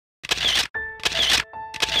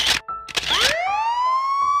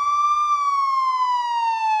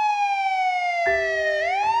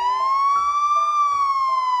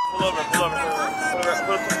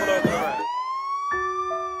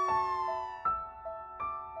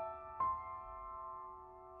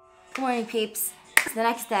Good morning, peeps. It's the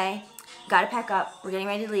next day. Gotta pack up. We're getting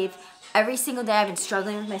ready to leave. Every single day I've been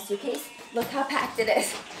struggling with my suitcase. Look how packed it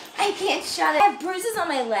is. I can't shut it. I have bruises on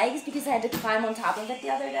my legs because I had to climb on top of it the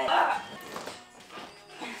other day.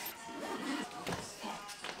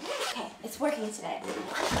 Okay, it's working today.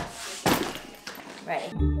 Ready.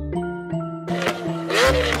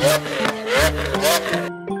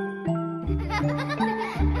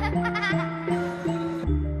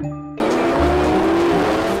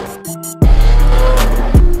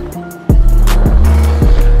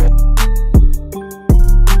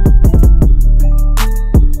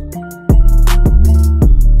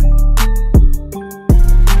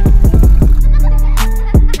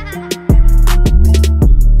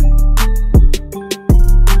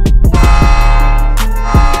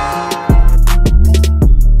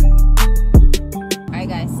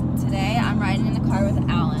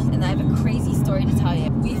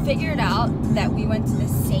 Figured out that we went to the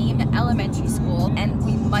same elementary school and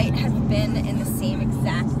we might have been in the same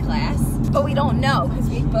exact class, but we don't know because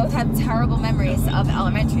we both have terrible memories of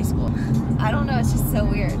elementary school. I don't know, it's just so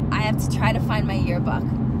weird. I have to try to find my yearbook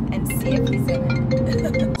and see if he's in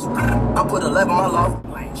it. I put 11 on my love.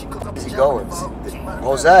 Where's he going?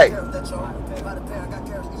 Jose. I think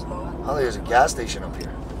there's a gas station up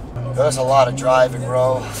here. There's a lot of driving,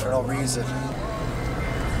 bro, for no reason.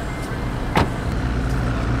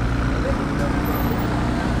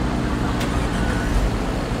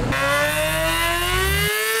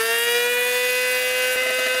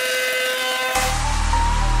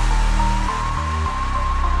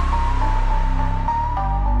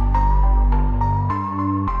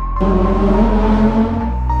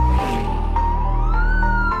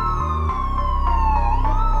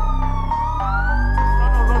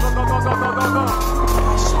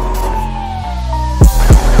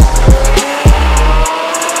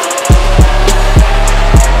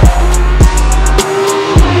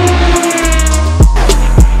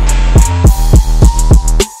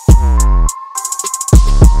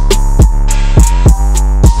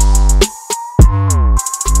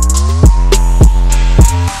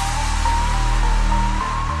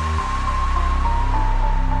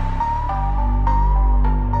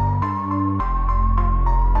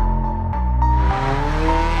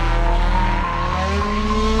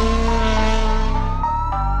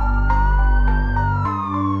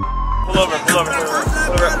 Pull over to the right.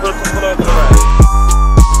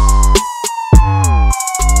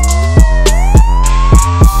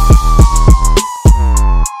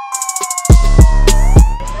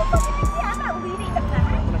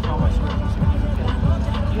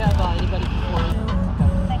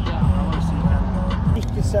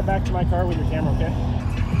 Step back to my car with your camera, okay?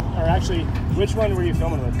 Or actually, which one were you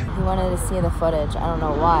filming with? He wanted to see the footage. I don't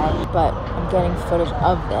know why, but I'm getting footage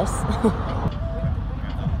of this.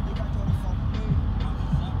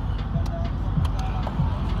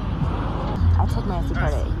 I took my SD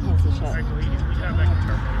card. You can't see shit.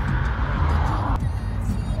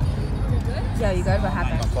 Yo, you good? What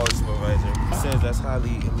happened? I'm a police supervisor. He says that's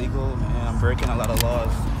highly illegal and I'm breaking a lot of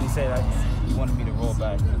laws. He said he wanted me to roll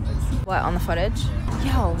back. What, on the footage?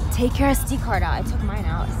 Yo, take your SD card out. I took mine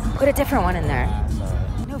out. Put a different one in there.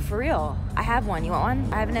 No, for real. I have one. You want one?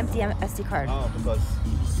 I have an empty SD card. Oh, because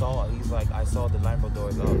he's like, I saw the Lambo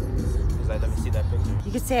doors up. He's like, let me see that picture.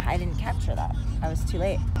 You could say I didn't capture that. I was too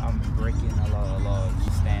late. I'm breaking a lot of laws.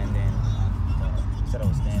 Standing. He said I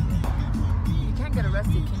was standing. You can't get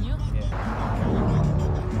arrested, can you? Yeah.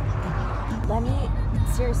 Let me,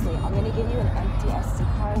 seriously, I'm gonna give you an empty SD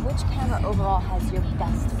card. Which camera overall has your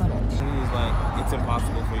best footage? He's like, it's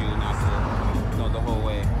impossible for you not to know the whole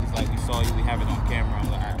way. He's like, we saw you, we have it on camera. I'm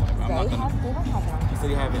like, all right, whatever. They don't have it on camera. He said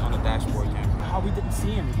he had it on the dashboard camera. How we didn't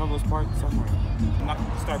see him? He probably was parked somewhere. I'm not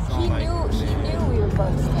gonna start He feeling like... knew we were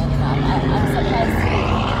both standing up. I'm surprised.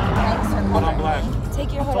 Thanks for But I'm black.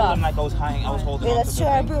 Take your I hood told off. him like I was holding Wait, on let's to show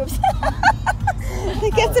our the boobs.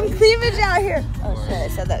 Get some cleavage out here. Oh shit, I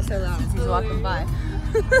said that so loud as he's walking by.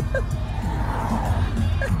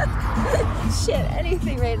 Shit,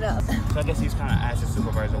 anything right now. So I guess he's kind of asked the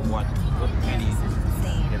supervisor what penny. This is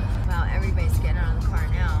insane. Wow, everybody's getting out of the car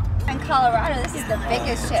now. In Colorado, this is the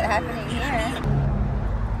biggest shit happening here.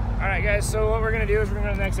 Alright guys, so what we're gonna do is we're gonna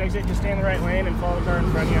go to the next exit, just stay in the right lane and follow the car in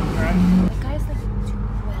front of you, alright? The guy's like 12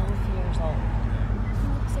 years old. He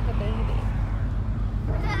looks like a baby.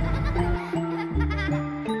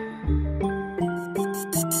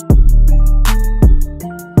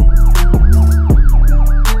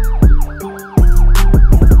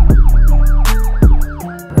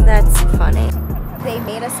 They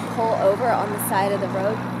made us pull over on the side of the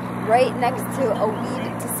road right next to a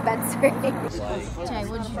weed dispensary. Jay,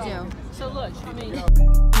 what'd you do? So look, I mean,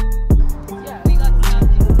 yeah, we got the house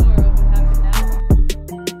before what happened now.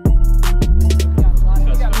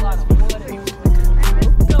 We got a lot of wood.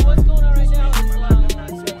 So what's going on right now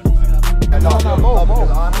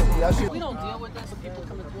is we don't deal with this with people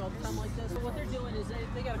coming through all the time like this. But what they're doing is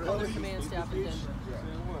they got to call their command staff in Denver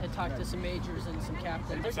and talk to some majors and some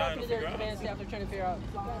captains. They're talking to their command staff. They're trying to figure out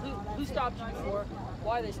who stopped you before,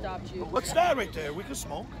 why they stopped you. What's that right there? We can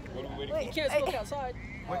smoke. You can't smoke outside.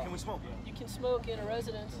 Where can we smoke? You can smoke in a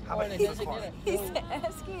residence or in a designated. He's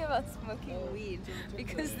asking about smoking weed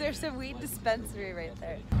because there's a weed dispensary right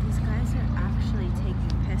there. These guys are actually taking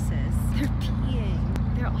pisses. They're peeing.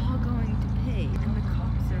 They're all going to pee, and the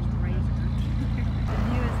cops are right here. The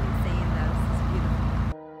view is insane, though. This is beautiful.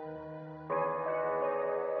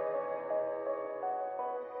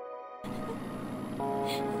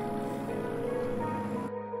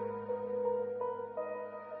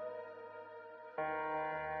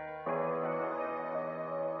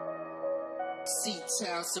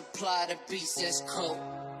 C-Town supply the beast that's cold.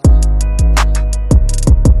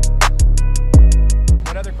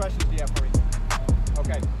 What other questions do you have for me?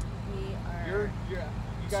 Okay. We are You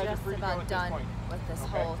guys are just free to go about at done this point. with this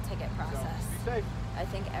Okay. whole ticket process. Be safe. I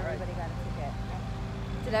think everybody got a ticket.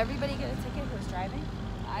 Did everybody get a ticket who was driving?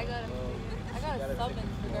 I got a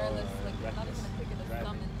summons regardless. Like, not even a ticket, a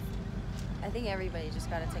summons. I think everybody just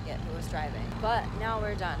got a ticket who was driving. But now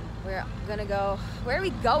we're done. We're gonna go, where are we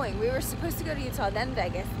going? We were supposed to go to Utah, then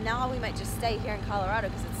Vegas. Now we might just stay here in Colorado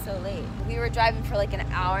because it's so late. We were driving for like an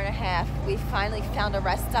hour and a half. We finally found a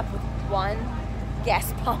rest stop with one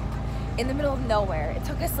gas pump in the middle of nowhere. It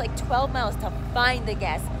took us like 12 miles to find the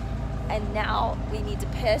gas. And now we need to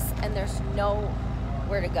piss and there's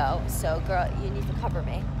nowhere to go. So girl, you need to cover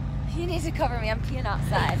me. You need to cover me, I'm peeing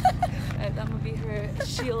outside. I'm gonna be her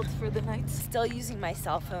shield for the night. Still using my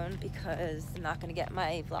cell phone because I'm not gonna get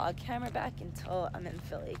my vlog camera back until I'm in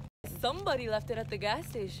Philly. Somebody left it at the gas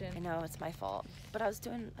station. I know, it's my fault. But I was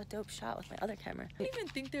doing a dope shot with my other camera. I don't even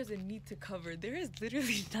think there's a need to cover. There is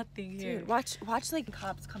literally nothing here. Dude, watch like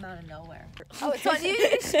cops come out of nowhere. Oh, it's on you?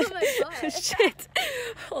 Oh my God. Shit.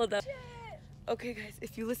 Hold up. Shit. Okay guys,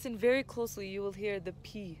 if you listen very closely, you will hear the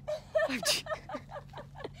pee. You're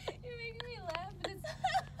making me laugh.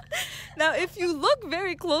 Now, if you look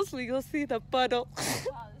very closely, you'll see the puddle. Wow, this is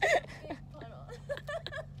a big puddle.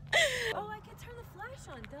 Oh, I can turn the flash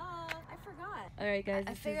on, duh. I forgot. Alright guys.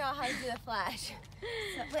 I figured out how to do the flash.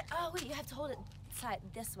 So, wait, you have to hold it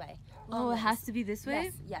this way. Oh, it has to be this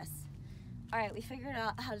way? Yes. Alright, we figured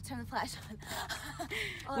out how to turn the flash on.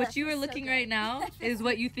 Oh, what you are looking right now is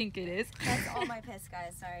what you think it is. That's all my piss,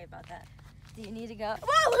 guys. Sorry about that. Do you need to go?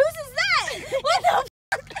 Whoa, whose is that? What the fuck?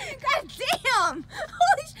 God damn!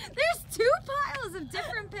 Holy there's 2 piles of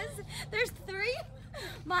different piss. There's 3.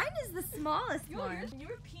 Mine is the smallest one. You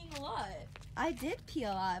were peeing a lot. I did pee a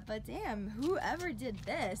lot, but damn, whoever did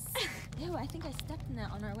this. Ew, I think I stepped in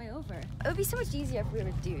that on our way over. It would be so much easier if we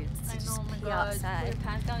were dudes. I know, just oh my pee God. outside. Put your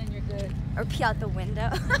pants down and you're good. Or pee out the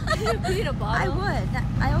window. Pee in a bottle. I would.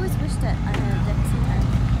 I always wished that I had a dick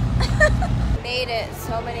sometimes. Made it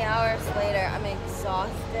so many hours later. I'm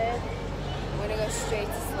exhausted. I'm gonna go straight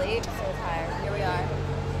to sleep. So tired. Here we are.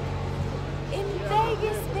 In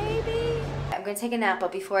Vegas, baby. I'm gonna take a nap,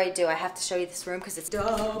 but before I do, I have to show you this room because it's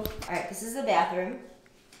dope. Alright, this is the bathroom.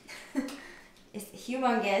 It's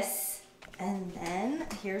humongous. And then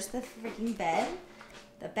here's the freaking bed.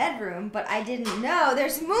 The bedroom, but I didn't know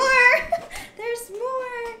there's more! There's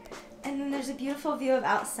more! And then there's a beautiful view of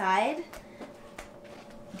outside.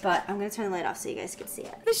 But I'm gonna turn the light off so you guys can see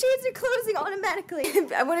it. The shades are closing automatically.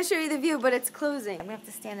 I wanna show you the view, but it's closing. I'm gonna have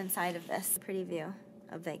to stand inside of this. Pretty view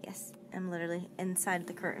of Vegas. I'm literally inside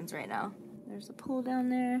the curtains right now. There's a pool down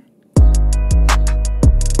there.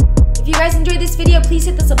 If you guys enjoyed this video, please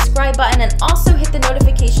hit the subscribe button and also hit the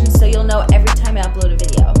notifications so you'll know every time I upload a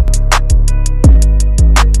video.